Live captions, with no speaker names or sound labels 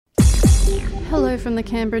Hello from the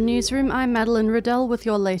Canberra newsroom, I'm Madeline Riddell with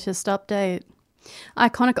your latest update.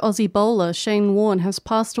 Iconic Aussie bowler Shane Warne has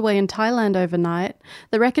passed away in Thailand overnight.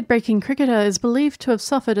 The record-breaking cricketer is believed to have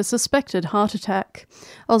suffered a suspected heart attack.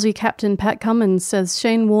 Aussie captain Pat Cummins says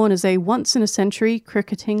Shane Warne is a once-in-a-century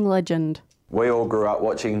cricketing legend. We all grew up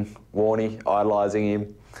watching Warnie, idolising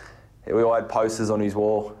him. We all had posters on his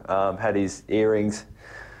wall, had his earrings.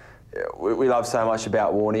 We love so much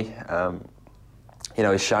about Warnie.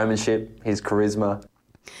 His showmanship, his charisma.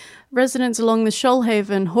 Residents along the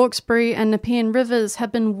Shoalhaven, Hawkesbury and Nepean rivers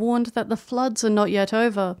have been warned that the floods are not yet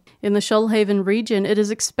over. In the Shoalhaven region, it is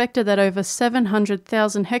expected that over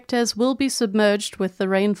 700,000 hectares will be submerged with the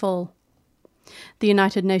rainfall. The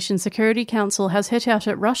United Nations Security Council has hit out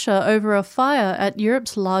at Russia over a fire at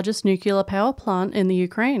Europe's largest nuclear power plant in the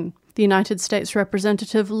Ukraine. The United States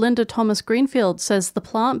Representative Linda Thomas-Greenfield says the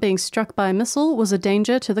plant being struck by a missile was a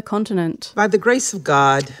danger to the continent. By the grace of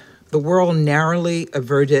God, the world narrowly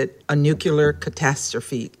averted a nuclear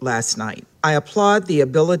catastrophe last night. I applaud the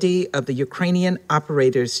ability of the Ukrainian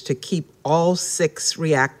operators to keep all 6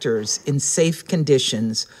 reactors in safe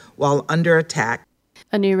conditions while under attack.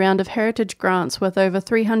 A new round of heritage grants worth over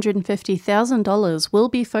 $350,000 will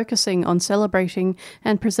be focusing on celebrating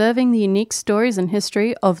and preserving the unique stories and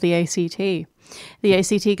history of the ACT. The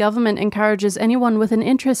ACT government encourages anyone with an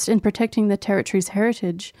interest in protecting the territory's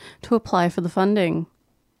heritage to apply for the funding.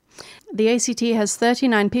 The ACT has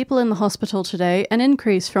 39 people in the hospital today, an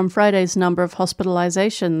increase from Friday's number of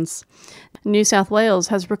hospitalisations. New South Wales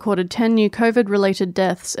has recorded 10 new COVID-related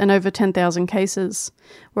deaths and over 10,000 cases,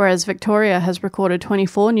 whereas Victoria has recorded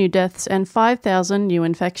 24 new deaths and 5,000 new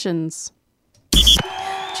infections.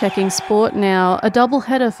 Checking sport now, a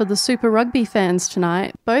double-header for the Super Rugby fans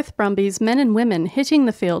tonight, both Brumbies men and women hitting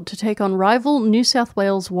the field to take on rival New South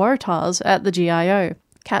Wales Waratahs at the GIO.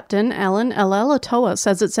 Captain Alan Alalatoa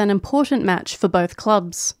says it's an important match for both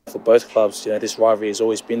clubs. For both clubs, this rivalry has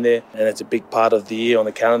always been there, and it's a big part of the year on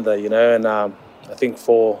the calendar, and I think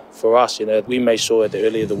for us, we made sure at the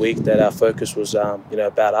early of the week that our focus was,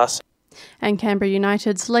 about us. And Canberra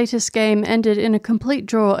United's latest game ended in a complete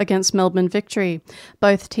draw against Melbourne Victory.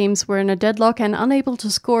 Both teams were in a deadlock and unable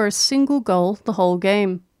to score a single goal the whole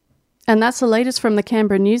game. And that's the latest from the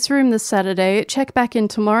Canberra newsroom this Saturday. Check back in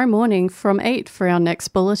tomorrow morning from 8 for our next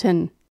bulletin.